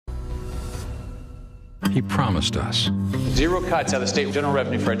He promised us. Zero cuts out of the state general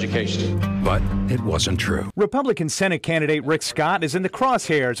revenue for education. But it wasn't true. Republican Senate candidate Rick Scott is in the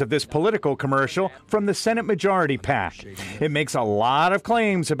crosshairs of this political commercial from the Senate Majority PAC. It makes a lot of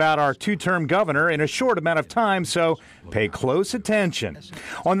claims about our two-term governor in a short amount of time, so pay close attention.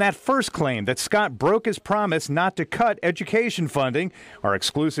 On that first claim that Scott broke his promise not to cut education funding, our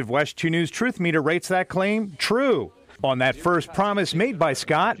exclusive West 2 News Truth Meter rates that claim true. On that first promise made by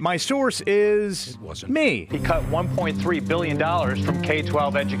Scott, my source is me. He cut $1.3 billion from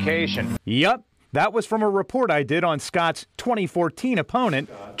K-12 education. Yup. That was from a report I did on Scott's 2014 opponent,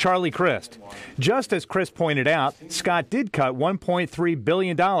 Charlie Crist. Just as Crist pointed out, Scott did cut $1.3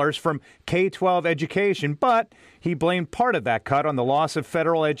 billion from K-12 education, but he blamed part of that cut on the loss of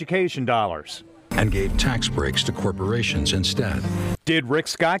federal education dollars. And gave tax breaks to corporations instead. Did Rick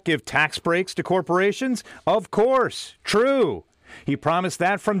Scott give tax breaks to corporations? Of course. True. He promised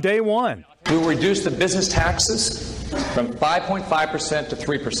that from day one. We will reduce the business taxes from 5.5% to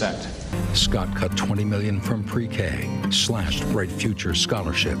 3%. Scott cut $20 million from pre-K, slashed Bright Future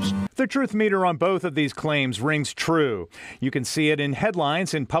scholarships. The truth meter on both of these claims rings true. You can see it in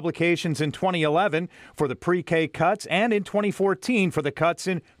headlines in publications in 2011 for the pre-K cuts and in 2014 for the cuts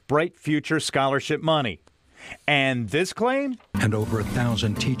in Bright Future scholarship money. And this claim? And over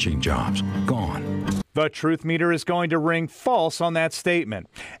 1,000 teaching jobs gone. The truth meter is going to ring false on that statement.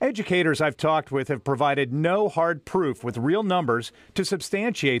 Educators I've talked with have provided no hard proof with real numbers to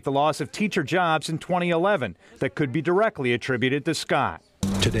substantiate the loss of teacher jobs in 2011 that could be directly attributed to Scott.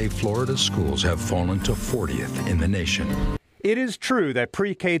 Today, Florida schools have fallen to 40th in the nation. It is true that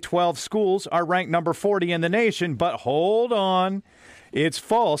pre-K-12 schools are ranked number 40 in the nation, but hold on. It's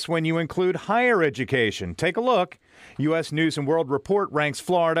false when you include higher education. Take a look. U.S. News & World Report ranks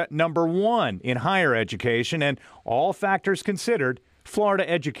Florida number 1 in higher education, and all factors considered, Florida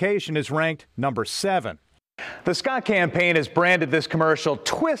education is ranked number 7. The Scott campaign has branded this commercial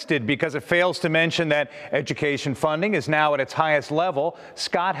twisted because it fails to mention that education funding is now at its highest level.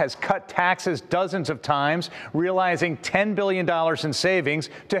 Scott has cut taxes dozens of times, realizing $10 billion in savings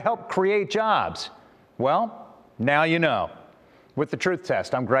to help create jobs. Well, now you know. With the Truth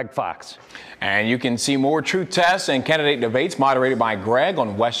Test, I'm Greg Fox. And you can see more Truth Tests and candidate debates moderated by Greg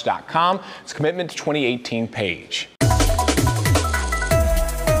on West.com. It's Commitment to 2018 page.